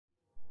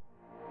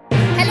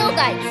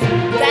guys,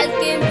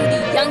 welcome to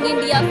the Young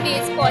India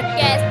Face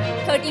podcast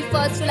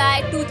 31st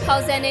July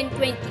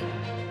 2020.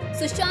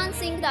 Sushant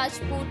Singh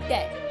Rajput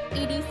death,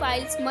 ED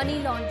files money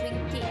laundering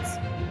case.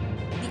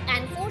 The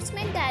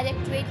Enforcement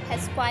Directorate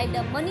has filed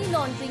a money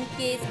laundering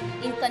case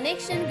in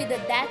connection with the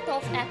death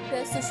of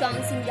actor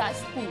Sushant Singh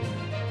Rajput.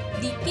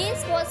 The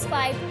case was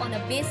filed on a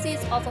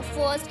basis of a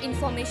first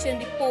information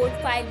report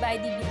filed by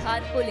the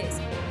Bihar Police,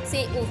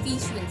 say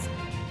officials.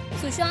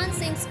 Sushant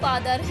Singh's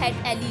father had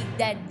alleged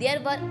that there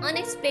were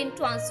unexplained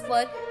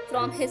transfers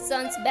from his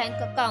son's bank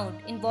account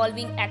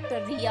involving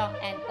actor Riya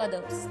and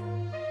others.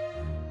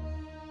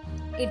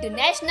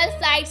 International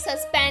flights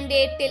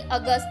suspended till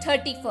August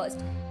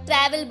 31st.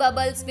 Travel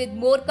bubbles with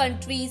more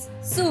countries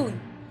soon.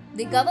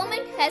 The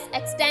government has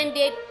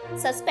extended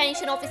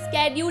suspension of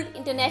scheduled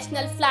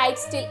international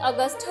flights till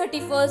August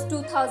 31st,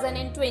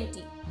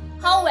 2020.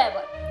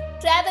 However,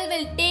 travel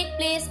will take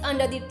place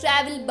under the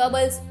travel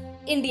bubbles.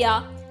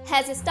 India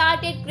has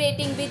started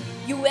creating with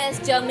US,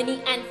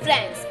 Germany and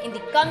France. In the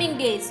coming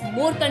days,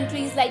 more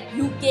countries like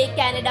UK,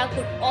 Canada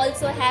could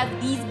also have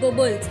these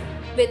bubbles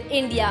with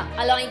India,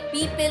 allowing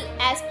people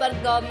as per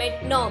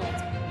government norms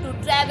to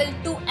travel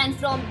to and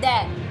from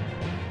there.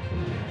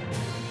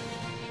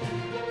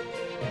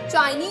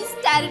 Chinese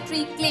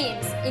territory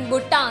claims in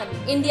Bhutan,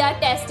 India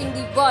testing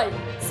the world,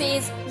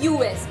 says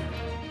US.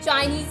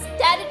 Chinese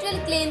territorial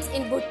claims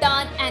in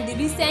Bhutan and the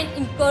recent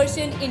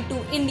incursion into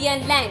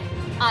Indian land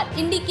are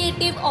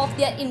indicative of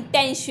their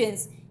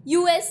intentions,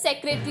 US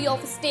Secretary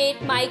of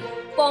State Mike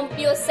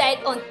Pompeo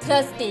said on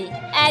Thursday,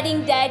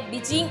 adding that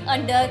Beijing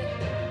under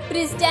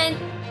President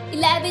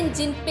Xi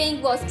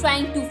Jinping was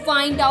trying to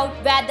find out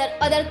whether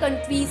other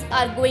countries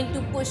are going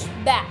to push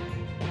back.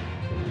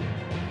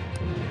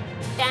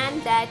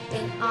 Tan that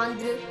in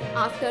Andhra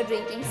after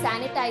drinking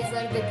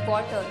sanitizer with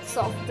water,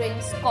 soft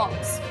drinks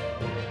corpse.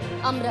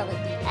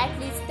 Amravati, at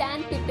least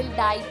 10 people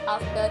died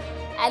after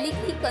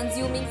allegedly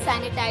consuming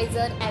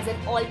sanitizer as an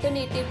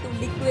alternative to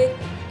liquid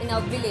in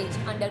a village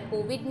under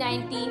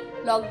COVID-19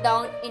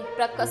 lockdown in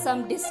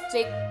Prakasam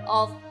district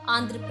of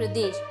Andhra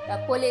Pradesh, the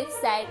police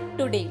said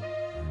today.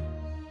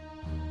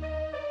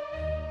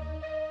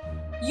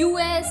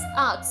 US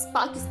asks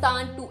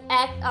Pakistan to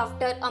act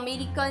after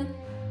American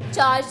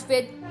charged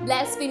with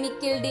blasphemy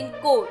killed in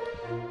court.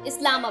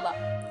 Islamabad.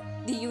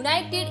 The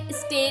United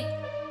States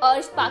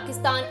urged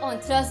Pakistan on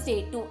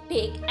Thursday to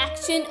take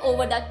action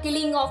over the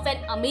killing of an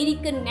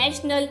American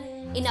national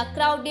in a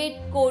crowded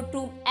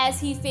courtroom as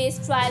he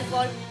faced trial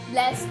for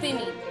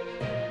blasphemy.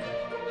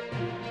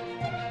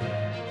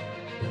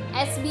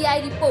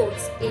 SBI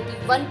reports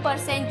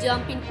 81%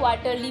 jump in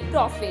quarterly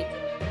profit.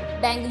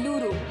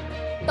 Bengaluru.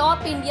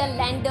 Top Indian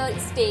lender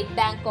State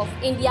Bank of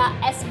India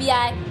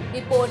SBI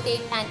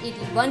reported an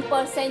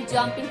 81%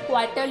 jump in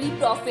quarterly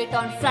profit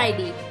on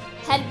Friday,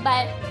 helped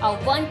by a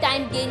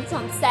one-time gain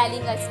from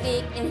selling a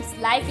stake in its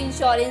life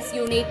insurance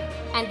unit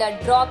and a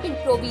drop in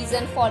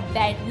provision for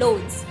bad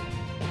loans.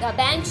 The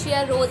bank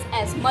share rose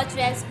as much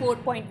as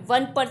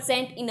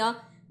 4.1% in a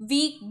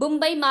weak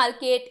Mumbai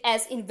market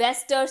as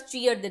investors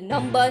cheered the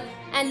number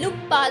and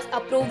looked past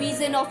a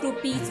provision of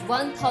rupees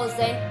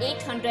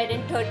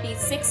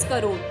 1,836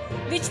 crore,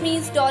 which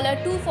means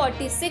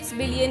 $246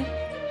 billion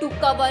to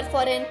cover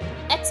for an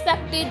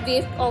expected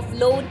wave of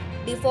loan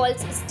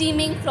defaults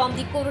stemming from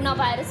the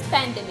coronavirus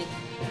pandemic.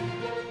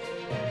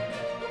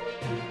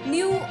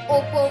 New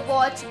Oppo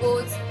watch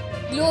goes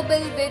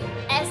global with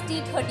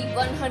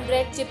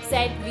ST3100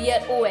 chipset Wear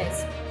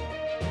OS.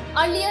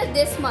 Earlier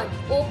this month,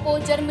 Oppo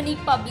Germany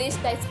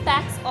published the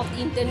specs of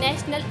the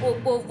international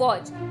Oppo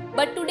watch,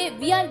 but today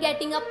we are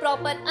getting a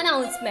proper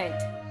announcement.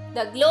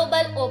 The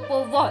global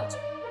Oppo watch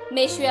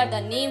may share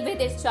the name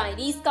with its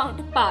Chinese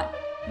counterpart,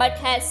 but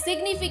has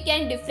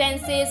significant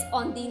differences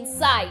on the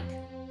inside.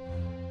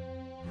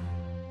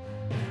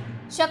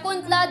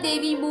 Shakuntala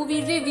Devi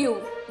movie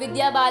review.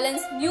 Vidya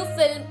Balan's new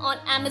film on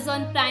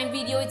Amazon Prime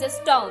Video is a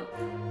storm.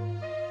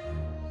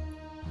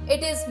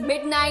 It is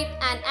midnight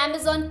and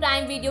Amazon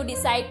Prime Video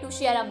decided to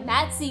share a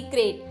math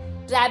secret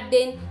trapped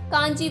in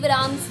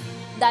Kanjivaram's.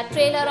 The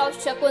trailer of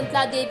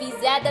Shakuntala Devi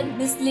is rather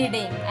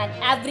misleading and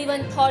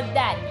everyone thought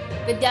that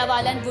Vidya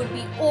Balan would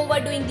be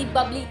overdoing the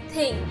bubbly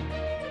thing.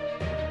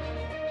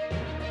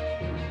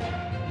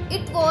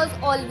 It was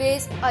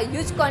always a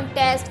huge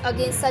contest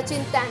against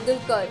Sachin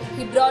Tendulkar.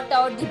 He brought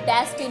out the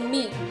best in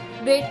me.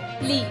 Brit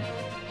Lee.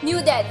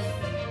 New Delhi.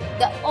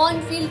 The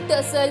on-field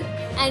tussle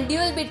and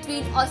duel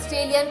between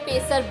Australian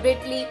pacer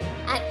Brit Lee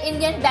and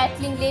Indian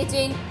battling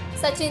legend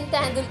Sachin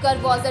Tendulkar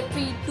was a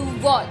treat to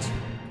watch.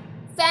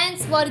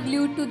 Fans were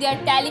glued to their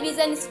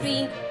television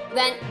screen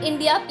when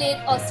India played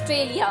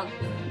Australia.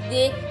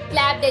 They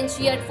clapped and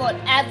cheered for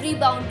every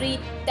boundary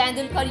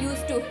Tendulkar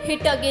used to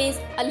hit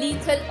against a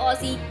lethal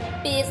Aussie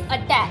pace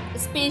attack,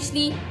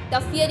 especially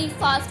the fiery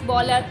fast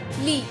bowler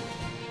Lee.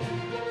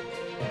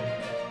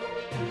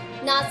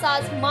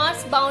 NASA's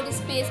Mars-bound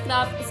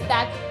spacecraft is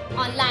back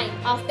online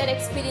after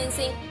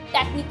experiencing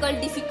technical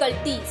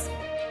difficulties.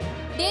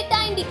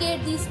 Data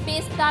indicate the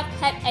spacecraft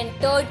had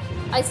entered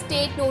a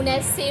state known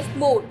as safe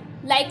mode,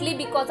 likely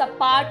because a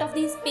part of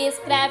the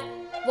spacecraft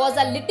was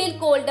a little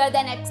colder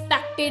than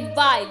expected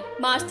while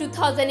March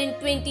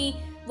 2020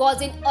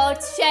 was in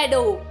Earth's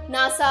shadow,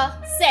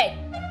 NASA said.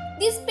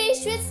 The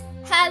spaceships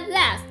have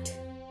left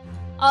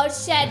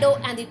Earth's shadow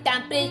and the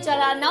temperature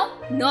are now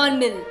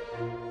normal.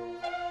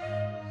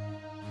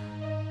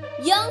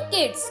 Young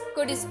kids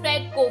could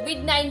spread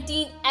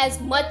COVID-19 as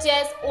much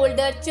as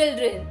older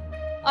children,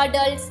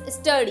 adults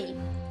study.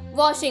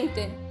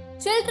 Washington.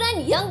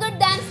 Children younger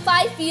than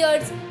 5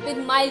 years with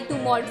mild to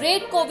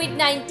moderate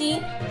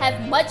COVID-19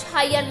 have much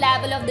higher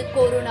level of the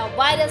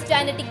coronavirus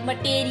genetic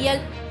material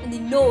in the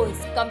nose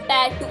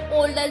compared to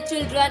older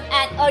children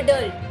and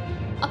adults.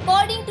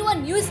 According to a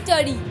new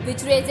study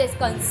which raises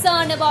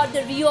concern about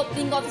the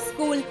reopening of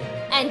school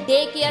and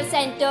daycare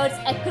centers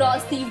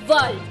across the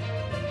world.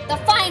 The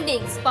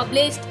findings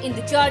published in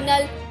the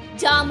journal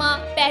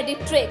JAMA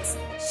Pediatrics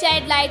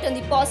shed light on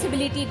the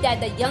possibility that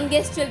the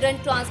youngest children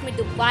transmit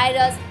the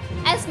virus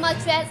as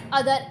much as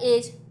other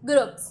age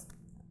groups.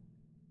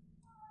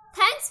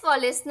 Thanks for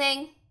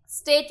listening.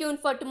 Stay tuned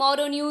for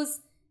tomorrow news.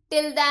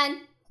 Till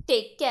then,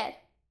 take care.